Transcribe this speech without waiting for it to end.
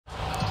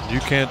You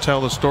can't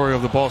tell the story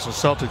of the Boston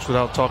Celtics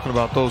without talking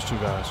about those two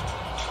guys.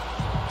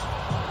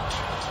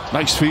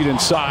 Nice feed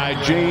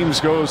inside.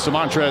 James goes to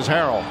Montrezl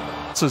Harrell.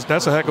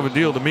 That's a heck of a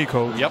deal to me,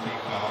 Coach. Yep.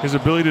 His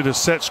ability to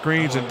set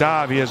screens and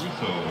dive. He has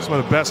some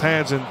of the best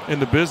hands in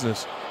the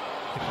business.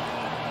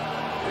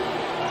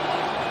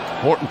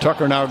 Horton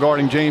Tucker now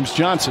guarding James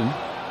Johnson.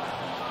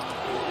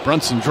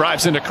 Brunson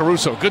drives into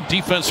Caruso. Good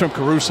defense from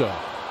Caruso.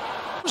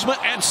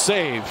 And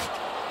save.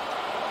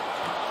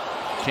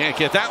 Can't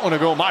get that one to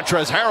go.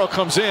 Montrezl Harrell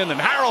comes in, and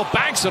Harrell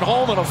banks it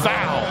home and a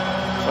foul.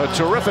 A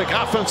terrific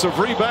offensive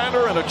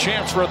rebounder and a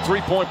chance for a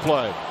three-point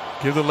play.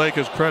 Give the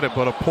Lakers credit,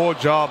 but a poor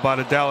job by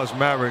the Dallas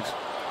Mavericks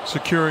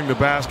securing the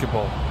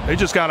basketball. They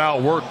just got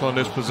outworked on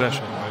this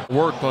possession.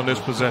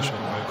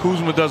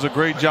 Kuzma does a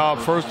great job,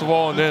 first of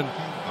all, and then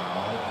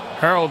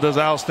Harrell does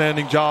an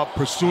outstanding job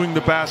pursuing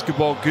the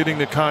basketball, getting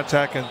the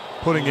contact, and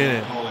putting it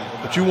in.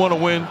 But you want to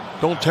win,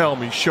 don't tell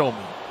me, show me.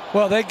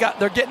 Well, they're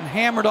getting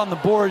hammered on the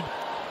board.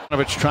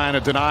 Trying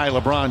to deny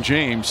LeBron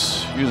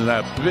James using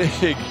that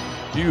big,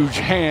 huge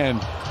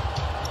hand.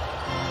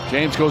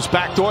 James goes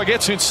backdoor,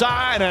 gets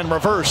inside, and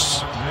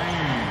reverse.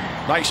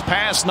 Nice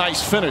pass,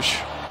 nice finish.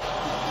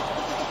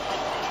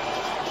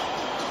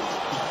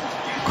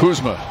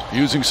 Kuzma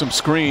using some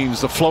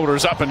screens. The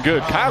floater's up and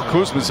good. Kyle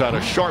Kuzma's had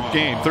a sharp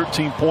game.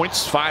 13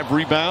 points, 5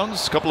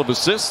 rebounds, a couple of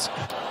assists.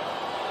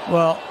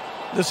 Well,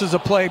 this is a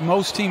play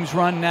most teams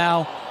run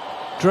now.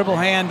 Dribble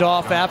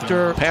handoff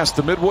after. Past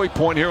the midway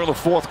point here in the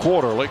fourth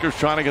quarter. Lakers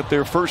trying to get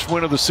their first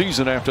win of the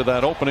season after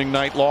that opening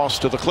night loss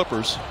to the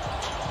Clippers.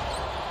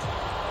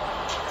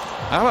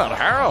 How about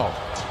Harrell?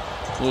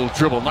 A little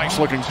dribble, nice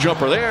looking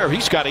jumper there.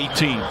 He's got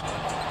 18.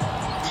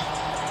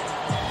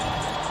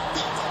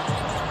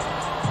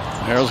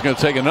 Harrell's going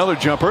to take another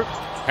jumper.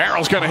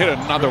 Harrell's going to hit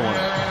another one.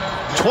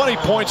 20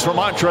 points for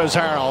Montrezl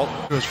Harrell.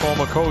 His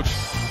former coach,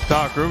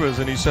 Doc Rivers,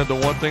 and he said the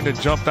one thing that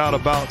jumped out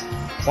about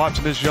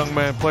watching this young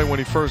man play when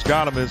he first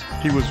got him is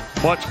he was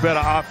much better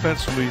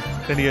offensively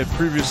than he had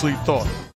previously thought.